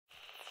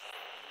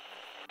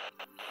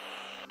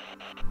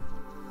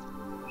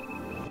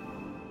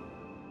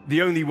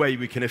The only way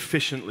we can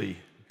efficiently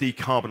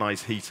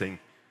decarbonize heating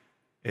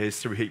is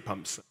through heat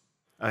pumps.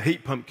 A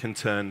heat pump can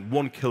turn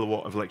 1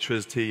 kilowatt of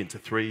electricity into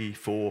 3,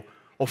 4,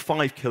 or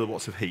 5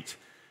 kilowatts of heat.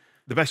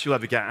 The best you'll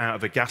ever get out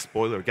of a gas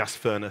boiler or a gas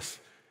furnace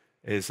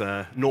is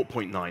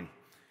 0.9.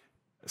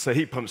 So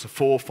heat pumps are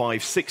 4,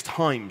 5, 6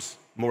 times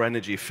more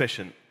energy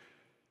efficient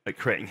at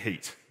creating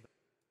heat.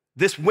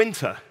 This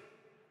winter,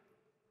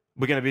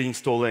 we're going to be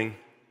installing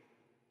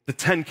the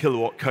 10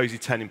 kilowatt Cozy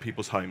 10 in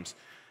people's homes.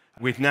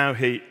 We've now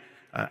heat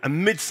a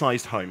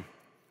mid-sized home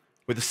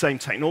with the same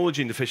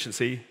technology and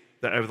efficiency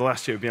that over the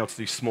last year we've been able to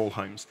do small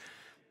homes.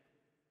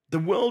 The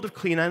world of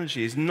clean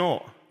energy is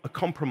not a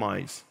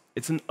compromise,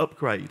 it's an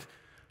upgrade.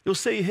 You'll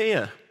see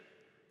here,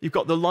 you've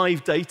got the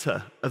live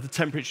data of the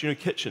temperature in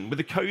your kitchen with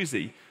the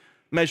Cozy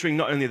measuring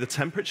not only the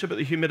temperature but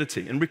the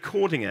humidity and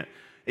recording it.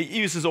 It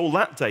uses all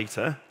that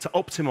data to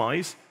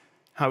optimize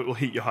how it will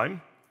heat your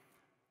home,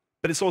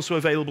 but it's also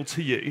available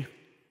to you,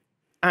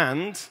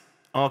 and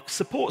our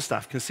support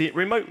staff can see it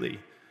remotely.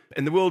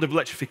 In the world of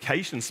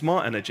electrification,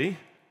 smart energy,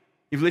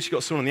 you've literally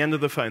got someone on the end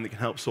of the phone that can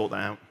help sort that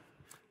out.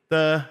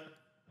 The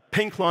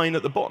pink line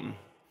at the bottom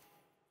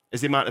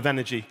is the amount of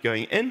energy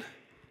going in,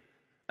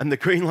 and the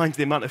green line is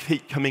the amount of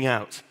heat coming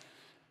out.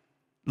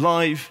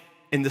 Live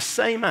in the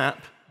same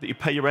app that you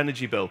pay your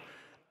energy bill.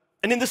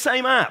 And in the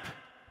same app,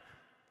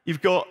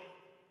 you've got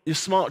your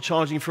smart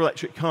charging for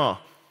electric car.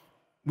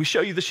 We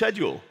show you the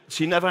schedule,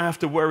 so you never have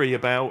to worry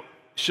about,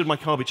 should my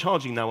car be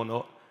charging now or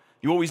not?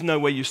 You always know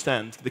where you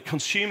stand. The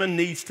consumer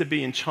needs to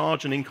be in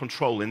charge and in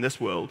control in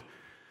this world.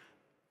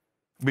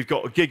 We've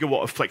got a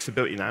gigawatt of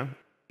flexibility now,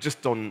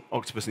 just on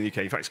Octopus in the UK.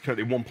 In fact, it's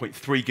currently 1.3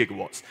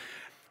 gigawatts.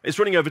 It's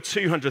running over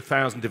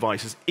 200,000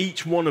 devices,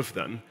 each one of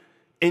them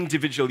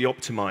individually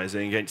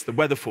optimizing against the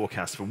weather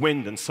forecast for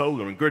wind and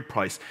solar and grid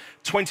price.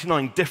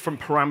 29 different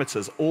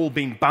parameters all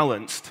being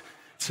balanced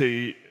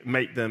to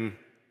make them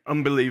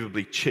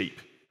unbelievably cheap.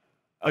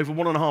 Over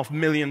 1.5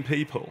 million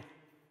people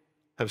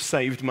have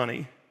saved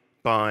money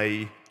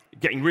by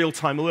getting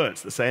real-time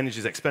alerts that say energy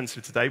is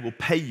expensive today, will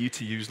pay you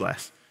to use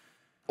less.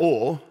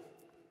 Or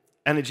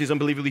energy is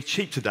unbelievably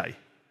cheap today.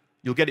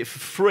 You'll get it for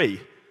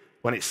free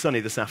when it's sunny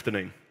this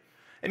afternoon.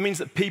 It means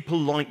that people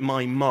like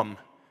my mum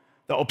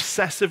that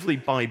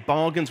obsessively buy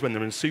bargains when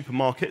they're in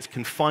supermarkets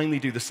can finally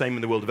do the same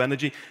in the world of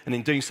energy, and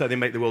in doing so, they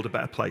make the world a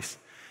better place.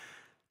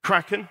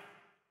 Kraken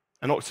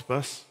and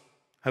Octopus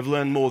have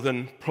learned more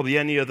than probably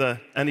any other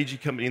energy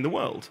company in the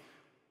world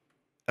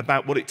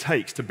about what it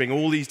takes to bring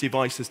all these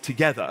devices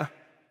together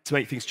to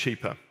make things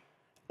cheaper.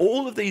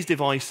 All of these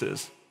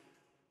devices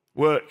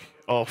work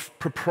off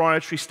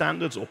proprietary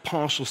standards or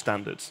partial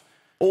standards.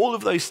 All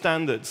of those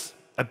standards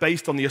are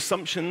based on the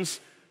assumptions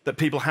that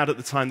people had at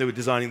the time they were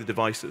designing the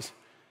devices.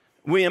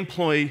 We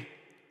employ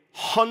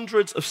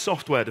hundreds of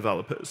software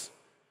developers,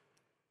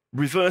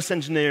 reverse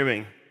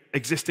engineering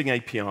existing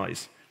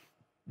APIs,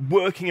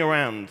 working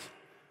around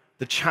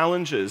the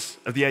challenges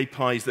of the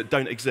APIs that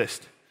don't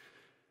exist.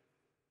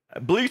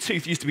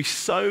 Bluetooth used to be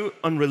so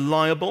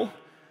unreliable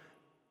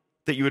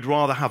that you would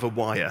rather have a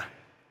wire.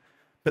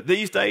 But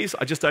these days,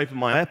 I just open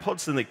my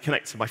AirPods and they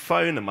connect to my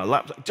phone and my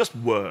laptop. It just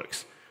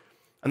works.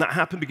 And that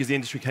happened because the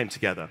industry came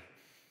together.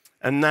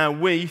 And now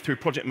we, through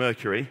Project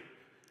Mercury,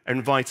 are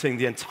inviting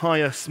the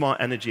entire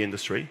smart energy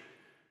industry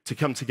to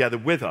come together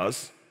with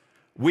us.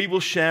 We will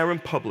share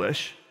and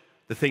publish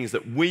the things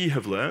that we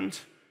have learned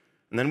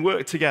and then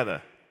work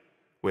together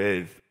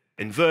with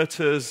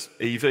inverters,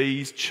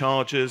 EVs,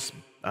 chargers,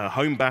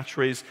 home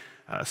batteries,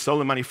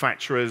 solar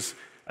manufacturers,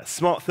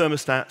 smart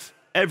thermostats,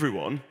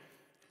 everyone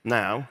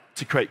now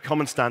to create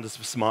common standards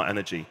for smart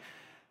energy.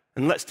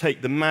 And let's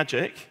take the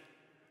magic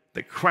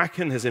that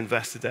Kraken has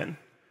invested in,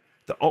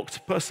 that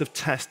Octopus have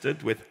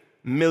tested with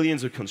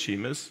millions of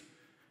consumers,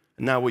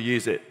 and now we'll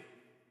use it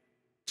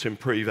to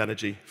improve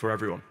energy for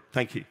everyone.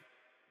 Thank you.